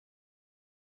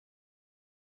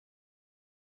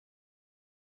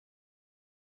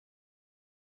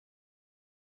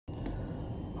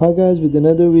Hi guys, with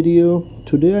another video.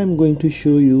 Today I'm going to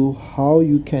show you how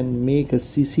you can make a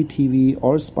CCTV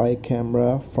or spy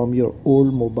camera from your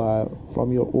old mobile,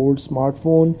 from your old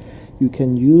smartphone. You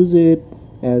can use it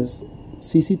as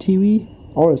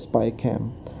CCTV or a spy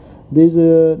cam. There's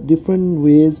a different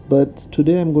ways, but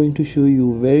today I'm going to show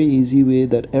you a very easy way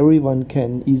that everyone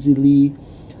can easily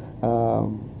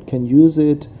can use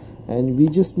it. And we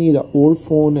just need an old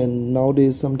phone, and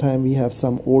nowadays sometimes we have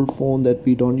some old phone that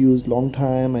we don't use long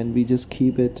time and we just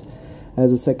keep it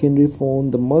as a secondary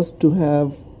phone. The must to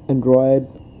have Android,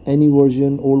 any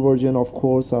version, old version of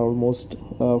course are almost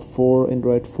 4,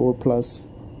 Android 4 plus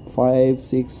 5,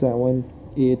 6, 7,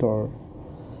 8 or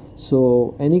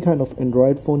so, any kind of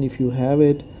Android phone if you have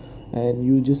it, and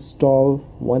you just install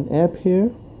one app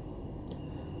here.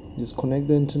 Just connect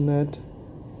the internet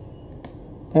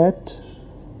at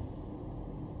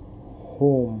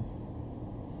home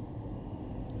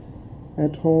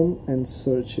and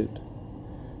search it.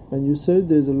 When you search,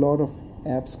 there's a lot of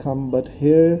apps come, but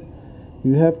here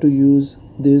you have to use,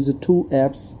 there's a 2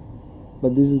 apps,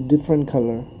 but this is different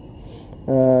color.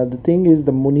 The thing is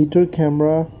the monitor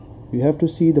camera. You have to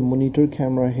see the monitor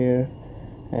camera here,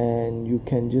 and you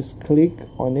can just click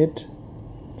on it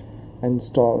and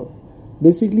install.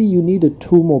 Basically you need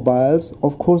 2 mobiles.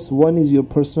 Of course one is your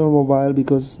personal mobile,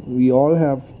 because we all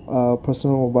have a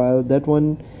personal mobile. That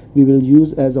one we will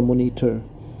use as a monitor,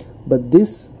 but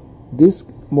this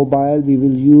mobile we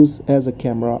will use as a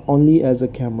camera, only as a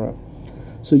camera.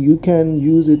 So you can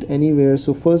use it anywhere.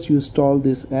 So first you install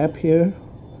this app here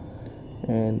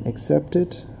and accept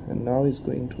it, and now it's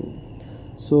going to.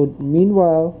 So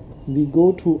meanwhile we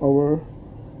go to our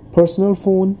personal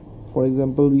phone. For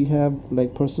example, we have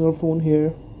like personal phone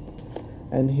here,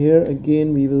 and here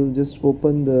again we will just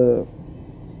open the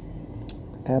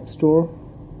app store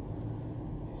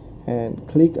and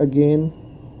click again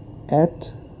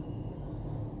at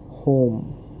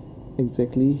home,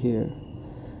 exactly here,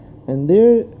 and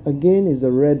there again is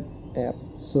a red app.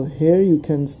 So here you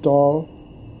can install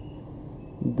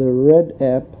the red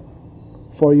app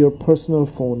for your personal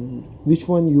phone. Which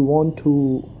one you want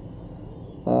to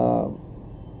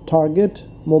target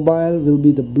mobile will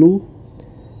be the blue,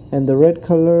 and the red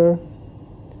color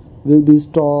will be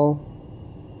installed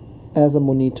as a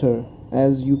monitor,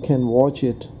 as you can watch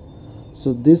it.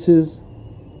 So this is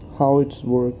how it's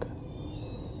work.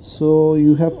 So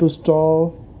you have to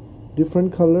install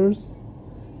different colors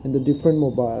in the different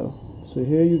mobile. So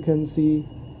here you can see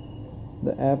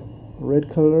the app red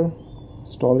color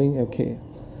installing. Okay,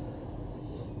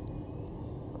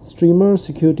 streamer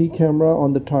security camera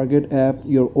on the target app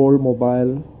your old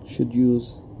mobile should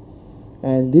use.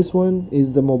 And this one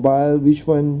is the mobile which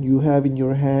one you have in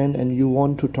your hand and you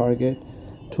want to target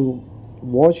to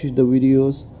watch the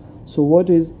videos. So what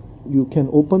is, you can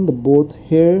open the both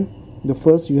here. The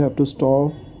first you have to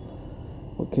install.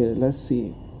 Okay, let's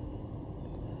see.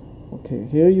 Okay,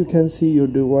 here you can see your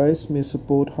device may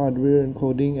support hardware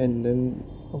encoding, and then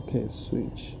okay,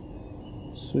 switch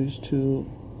to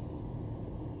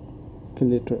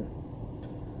calculator.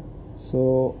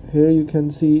 So here you can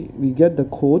see we get the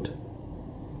code.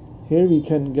 Here we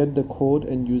can get the code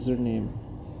and username.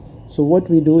 So what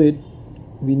we do it,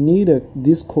 we need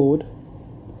this code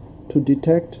to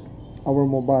detect our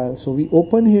mobile. So we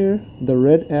open here the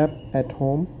red app at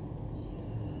home.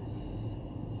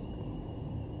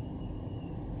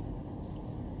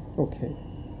 Okay,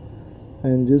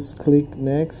 and just click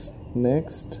next,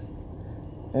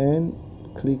 and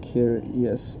click here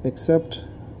yes, accept.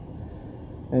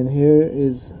 And here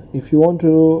is, if you want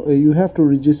to you have to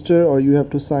register or you have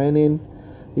to sign in.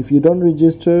 If you don't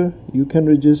register, you can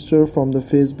register from the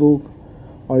Facebook,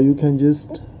 or you can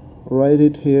just write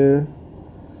it here,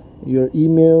 your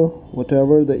email,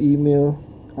 whatever the email.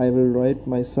 I will write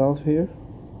myself here.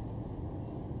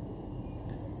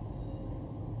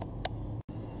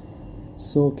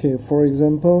 So okay, for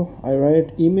example, I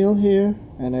write email here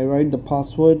and I write the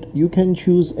password. You can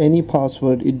choose any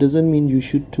password. It doesn't mean you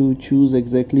should to choose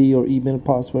exactly your email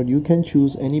password. You can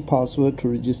choose any password to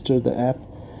register the app,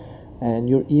 and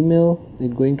your email is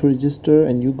going to register,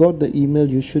 and you got the email.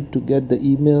 You should to get the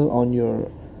email on your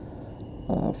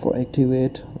for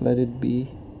activate. Let it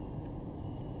be.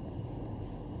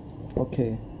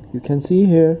 Okay, you can see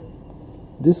here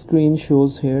this screen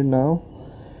shows here now,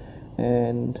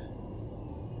 and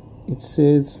it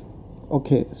says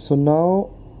okay. So now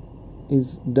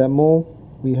is demo.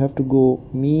 We have to go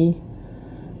me,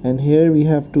 and here we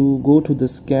have to go to the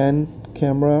scan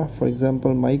camera. For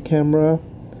example, my camera,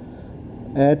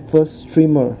 add first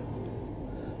streamer.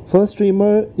 First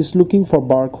streamer is looking for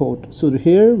barcode. So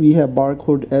here we have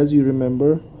barcode, as you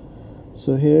remember.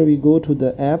 So here we go to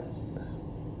the app.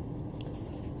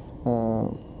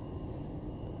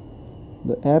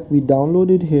 The app we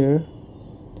downloaded here,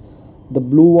 the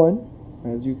blue one,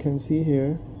 as you can see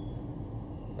here,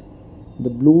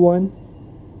 the blue one,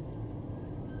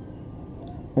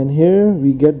 and here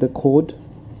we get the code.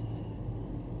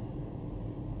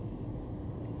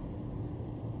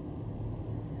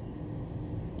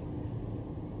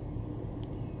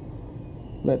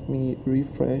 Let me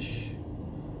refresh,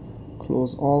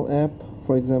 close all app.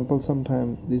 For example,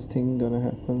 sometime this thing gonna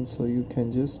happen, so you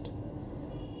can just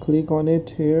click on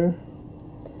it here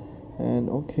and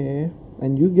okay,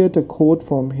 and you get a code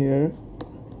from here.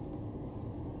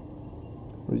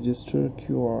 Register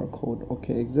QR code,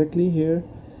 okay, exactly here,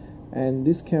 and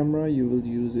this camera you will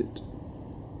use it.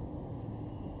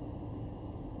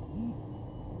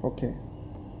 Okay,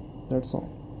 that's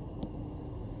all,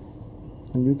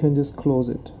 and you can just close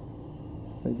it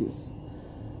like this.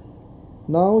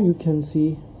 Now you can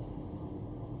see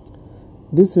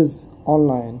this is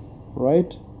online,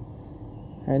 right?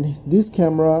 And this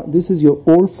camera, this is your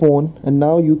old phone, and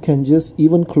now you can just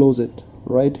even close it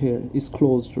right here. It's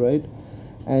closed, right?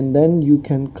 And then you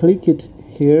can click it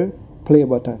here, play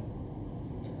button.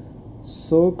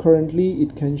 So currently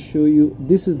it can show you,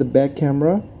 this is the back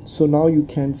camera, so now you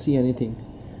can't see anything.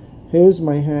 Here's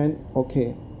my hand.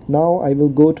 Okay, now I will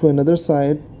go to another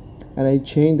side and I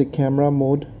change the camera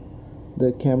mode,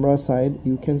 the camera side.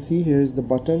 You can see here is the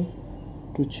button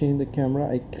to change the camera.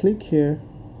 I click here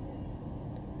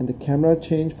and the camera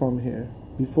changed from here.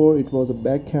 Before it was a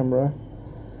back camera,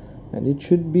 and it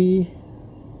should be,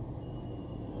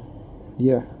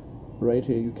 yeah, right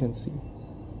here. You can see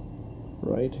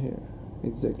right here,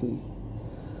 exactly.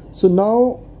 So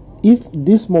now if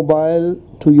this mobile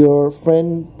to your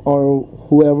friend or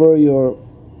whoever, your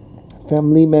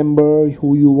family member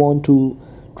who you want to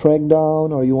track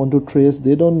down or you want to trace,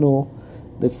 they don't know,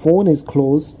 the phone is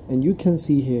closed, and you can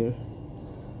see here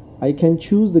I can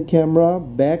choose the camera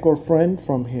back or front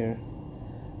from here.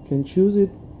 Can choose it.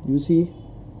 You see,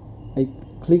 I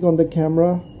click on the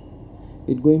camera,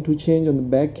 it's going to change on the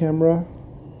back camera.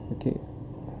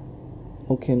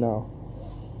 Okay, now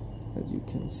as you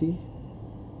can see,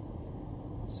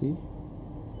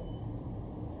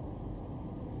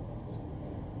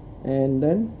 and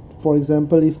then for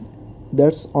example, if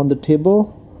that's on the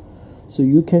table, so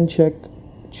you can check,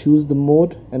 choose the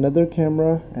mode, another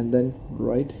camera, and then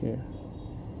right here.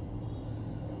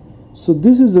 So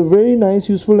this is a very nice,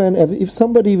 useful, and if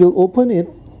somebody will open it,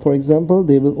 for example,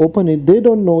 they will open it, they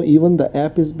don't know even the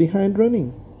app is behind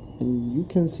running, and you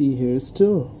can see here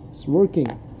still it's working.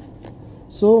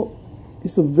 So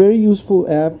it's a very useful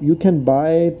app. You can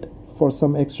buy it for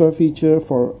some extra feature,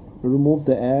 for remove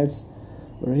the ads,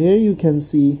 but here you can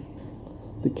see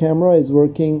the camera is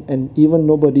working, and even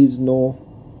nobody's know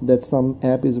that some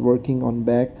app is working on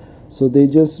back. So they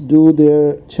just do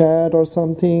their chat or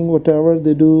something, whatever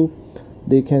they do,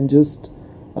 they can just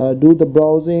do the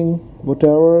browsing,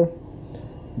 whatever,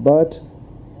 but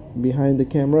behind the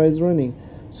camera is running.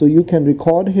 So you can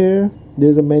record here,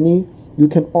 there's a menu, you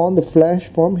can on the flash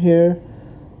from here.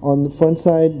 On the front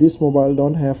side, this mobile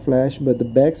don't have flash, but the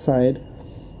back side,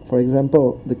 for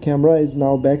example, the camera is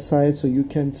now back side, so you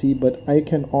can see, but I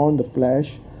can on the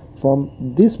flash from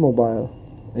this mobile,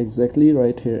 exactly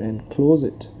right here, and close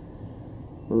it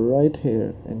right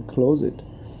here and close it.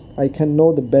 I can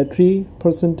know the battery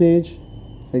percentage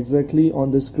exactly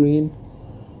on the screen.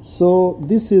 So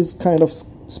this is kind of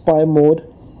spy mode.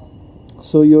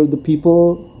 So you're the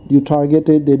people you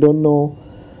targeted, they don't know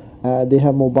they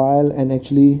have mobile, and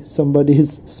actually somebody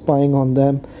is spying on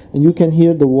them, and you can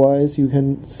hear the voice, you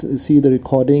can see the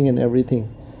recording and everything.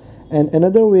 And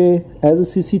another way as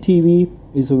a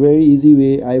CCTV is a very easy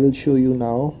way. I will show you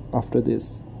now after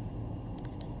this.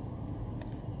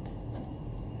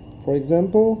 For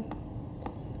example,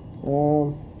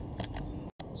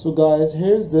 so guys,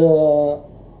 here's the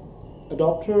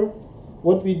adapter.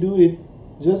 What we do is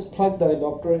just plug the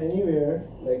adapter anywhere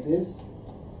like this.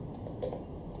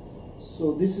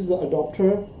 So this is the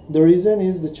adapter. The reason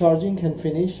is the charging can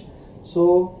finish.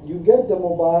 So you get the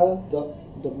mobile,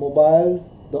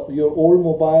 your old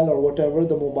mobile or whatever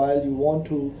the mobile you want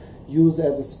to use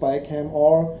as a spy cam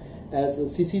or as a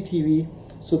CCTV.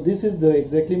 So this is the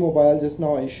exactly mobile just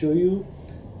now I show you.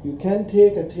 You can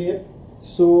take a tape.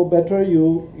 So better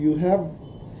you have,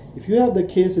 if you have the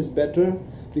case is better,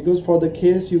 because for the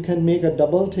case you can make a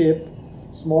double tape,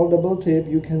 small double tape,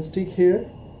 you can stick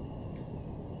here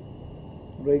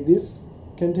like this.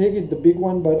 Can take it the big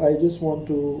one, but I just want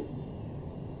to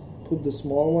put the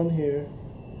small one here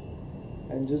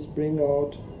and just bring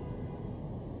out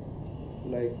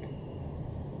like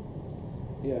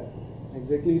Yeah,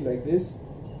 exactly like this.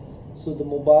 So the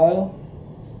mobile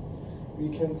we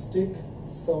can stick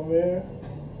somewhere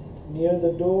near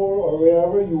the door or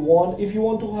wherever you want. If you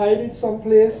want to hide it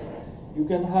someplace, you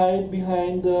can hide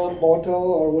behind the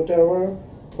bottle or whatever.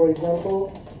 For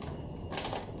example,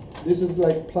 this is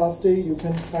like plastic, you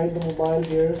can hide the mobile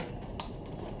here,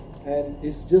 and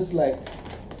it's just like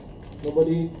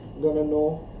nobody gonna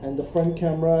know, and the front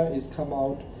camera is come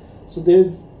out. So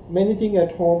there's many things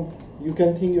at home you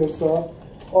can think yourself.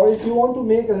 Or if you want to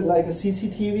make like a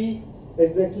CCTV,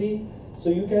 exactly, so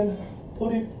you can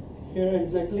put it here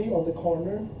exactly on the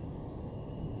corner,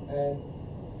 and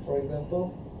for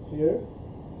example here,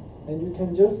 and you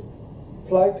can just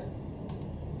plug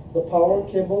the power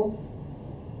cable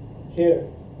here,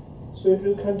 so it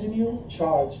will continue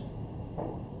charge.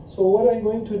 So what I'm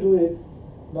going to do it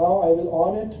now, I will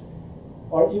on it,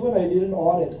 or even I didn't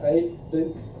on it,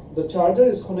 the charger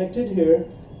is connected here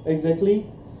exactly,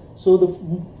 so the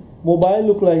mobile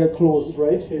look like a closed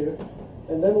right here.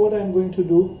 And then what I'm going to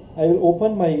do, I will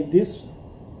open my this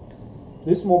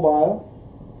mobile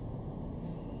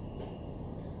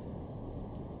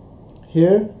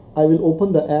here. I will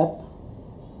open the app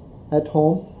at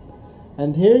home,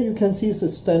 and here you can see it's a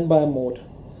standby mode,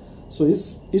 so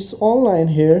it's online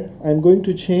here. I'm going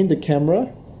to change the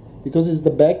camera because it's the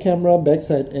back camera, back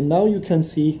side, and now you can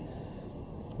see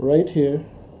right here,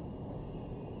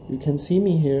 you can see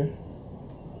me here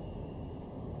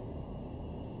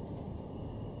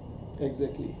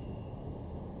exactly.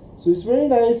 So it's very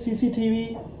nice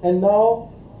CCTV. And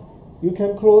now you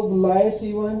can close the lights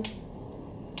even,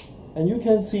 and you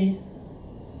can see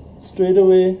straight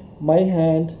away my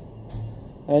hand,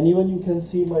 and even you can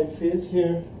see my face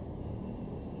here.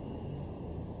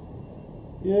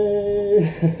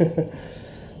 Yay!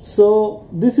 So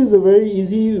this is a very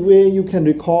easy way you can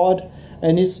record,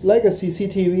 and it's like a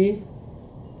CCTV.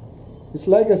 It's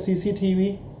like a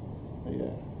CCTV.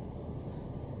 Yeah.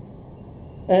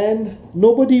 And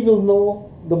nobody will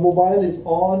know the mobile is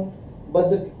on, but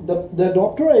the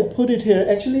adapter I put it here,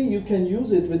 actually you can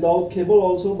use it without cable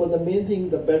also, but the main thing,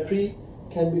 the battery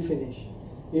can be finished.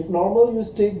 If normal you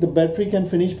stick, the battery can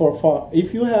finish for far.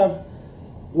 If you have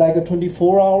like a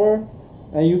 24-hour,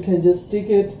 and you can just stick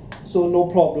it, so no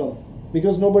problem,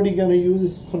 because nobody gonna use,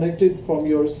 it's connected from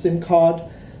your SIM card,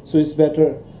 so it's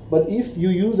better. But if you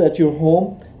use at your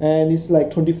home and it's like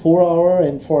 24-hour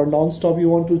and for non-stop you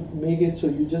want to make it, so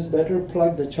you just better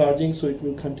plug the charging so it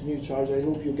will continue charge. I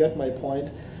hope you get my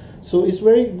point. So it's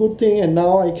very good thing, and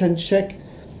now I can check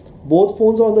both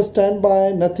phones on the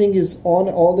standby, nothing is on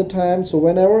all the time. So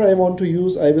whenever I want to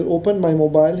use, I will open my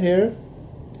mobile here.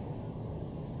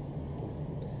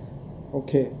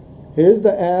 Okay, here's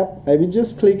the app. I will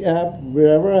just click app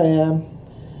wherever I am,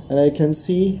 and I can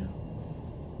see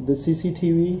the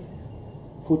CCTV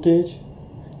footage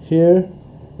here,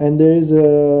 and there is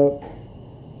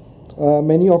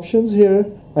many options here.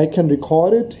 I can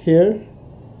record it here.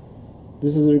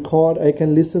 This is a record. I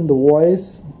can listen the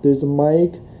voice. There's a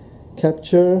mic,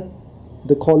 capture,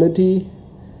 the quality,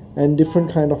 and different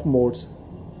kind of modes.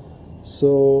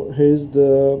 So here's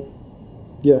the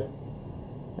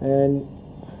and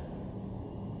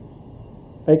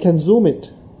I can zoom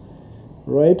it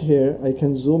right here. I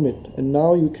can zoom it, and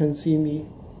now you can see me,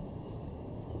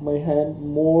 my hand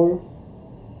more.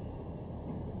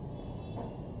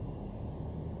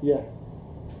 Yeah,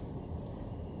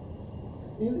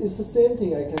 it's the same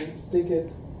thing. I can stick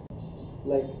it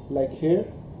like here.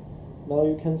 Now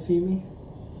you can see me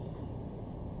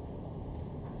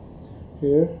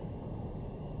here.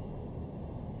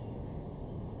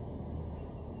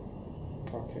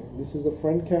 Okay, this is the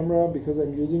front camera, because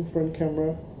I'm using front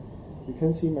camera. You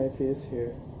can see my face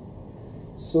here.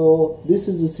 So this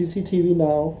is a CCTV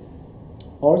now,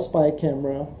 or spy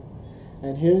camera,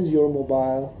 and here's your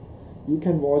mobile. You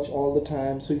can watch all the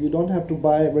time, so you don't have to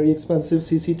buy very expensive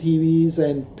CCTVs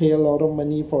and pay a lot of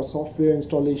money for software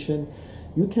installation.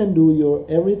 You can do your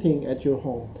everything at your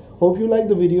home. Hope you like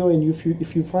the video, and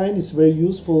if you find it's very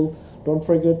useful, don't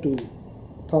forget to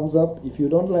thumbs up. If you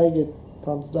don't like it,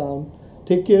 thumbs down.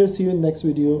 Take care, see you in next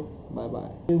video. Bye bye.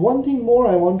 And one thing more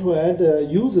I want to add,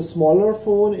 use a smaller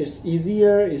phone. It's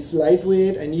easier, it's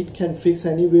lightweight, and it can fix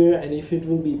anywhere. And if it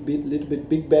will be little bit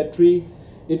big battery,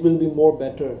 it will be more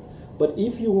better. But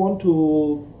if you want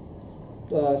to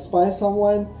spy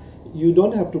someone, you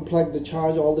don't have to plug the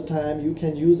charge all the time. You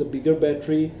can use a bigger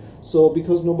battery. So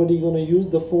because nobody gonna use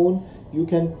the phone, you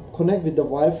can connect with the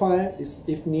Wi-Fi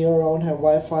if near around have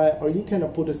Wi-Fi, or you can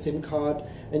put a SIM card,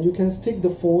 and you can stick the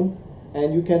phone,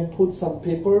 and you can put some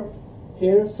paper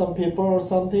here, some paper or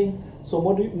something, so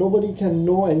nobody can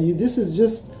know. And this is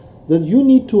just then you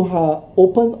need to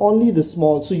open only the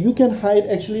small. So you can hide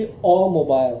actually all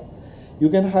mobile. You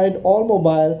can hide all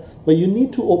mobile, but you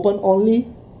need to open only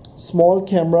small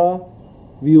camera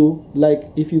view, like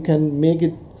if you can make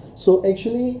it. So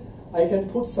actually I can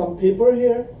put some paper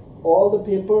here, all the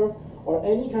paper or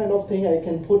any kind of thing I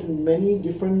can put in many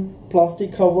different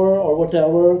plastic cover or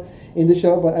whatever in the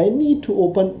shelf, but I need to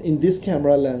open in this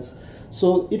camera lens.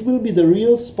 So it will be the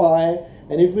real spy,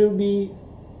 and it will be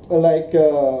like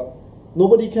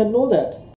nobody can know that.